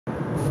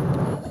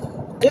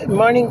Good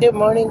morning, good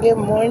morning, good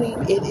morning.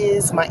 It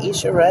is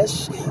Maisha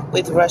Rush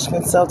with Rush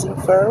Consulting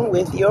Firm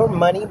with your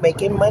Money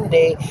Making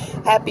Monday.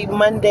 Happy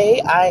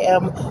Monday. I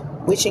am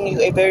wishing you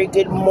a very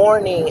good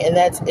morning, and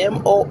that's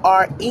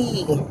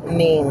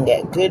M-O-R-E-ning.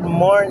 Good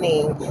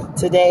morning.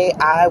 Today,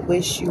 I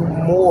wish you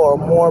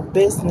more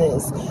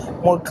business,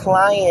 more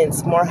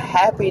clients, more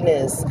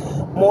happiness,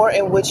 more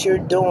in what you're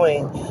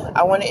doing.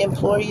 I want to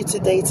implore you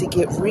today to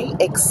get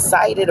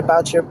re-excited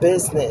about your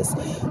business.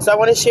 So I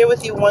want to share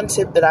with you one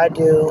tip that I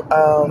do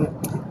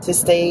to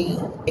stay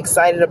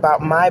excited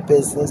about my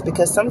business,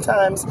 because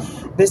sometimes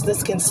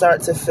business can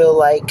start to feel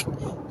like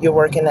you're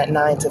working at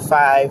 9 to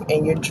 5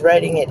 and you're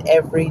dreading it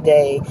every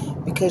day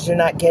because you're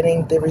not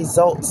getting the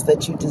results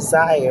that you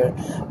desire.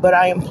 But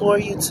I implore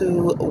you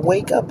to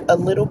wake up a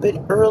little bit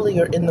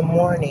earlier in the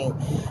morning.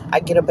 I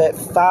get up at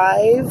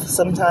 5,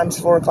 sometimes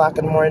 4 o'clock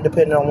in the morning,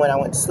 depending on when I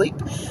went to sleep.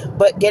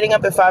 But getting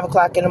up at 5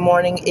 o'clock in the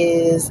morning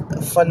is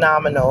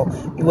phenomenal.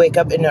 You wake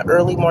up in the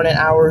early morning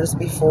hours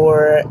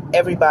before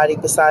everybody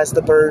besides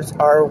the birds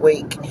are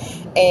awake,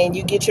 and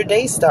you get your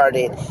day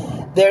started.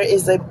 There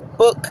is a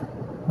book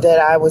that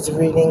I was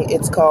reading.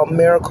 It's called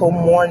Miracle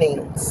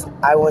Mornings.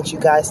 I want you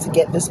guys to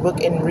get this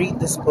book and read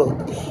this book.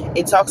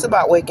 It talks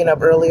about waking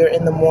up earlier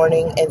in the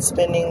morning and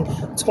spending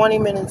 20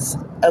 minutes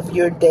of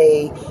your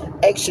day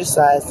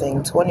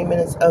exercising, 20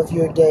 minutes of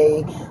your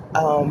day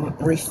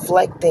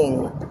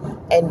reflecting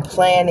and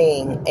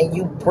planning, and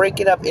you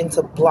break it up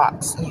into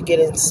blocks. You get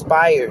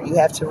inspired. You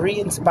have to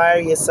re-inspire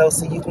yourself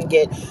so you can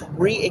get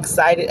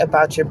re-excited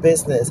about your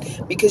business,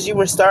 because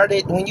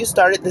when you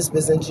started this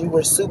business, you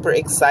were super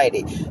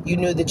excited. You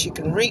knew that you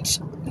can reach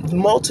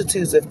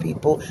multitudes of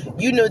people.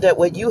 You knew that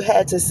what you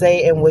had to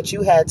say and what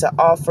you had to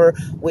offer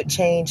would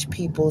change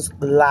people's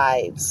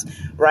lives,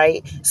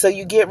 right? So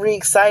you get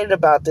re-excited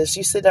about this.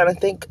 You sit down and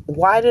think,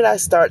 why did I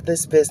start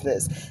this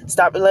business?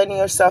 Stop letting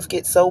yourself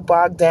get so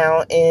bogged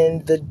down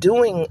in the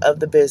doing of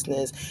the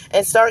business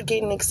and start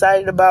getting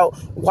excited about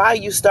why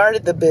you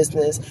started the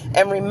business,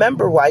 and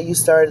remember why you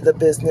started the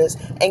business,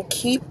 and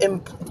keep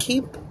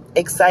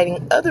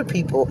exciting other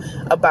people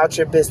about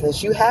your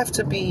business. You have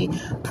to be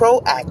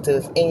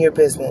proactive in your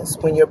business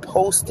when you're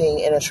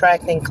posting and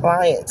attracting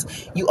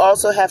clients. You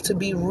also have to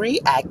be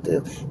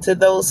reactive to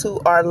those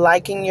who are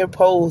liking your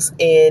posts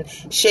and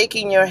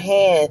shaking your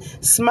hand.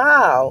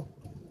 Smile.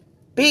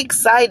 Be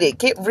excited.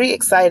 Get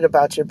re-excited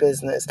about your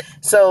business.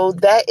 So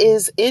that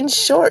is, in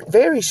short,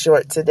 very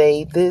short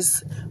today,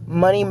 this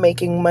Money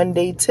Making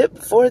Monday tip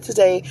for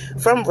today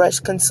from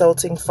Rush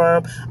Consulting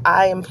Firm.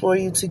 I implore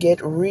you to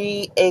get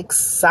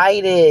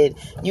re-excited.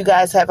 You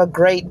guys have a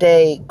great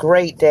day,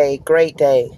 great day, great day.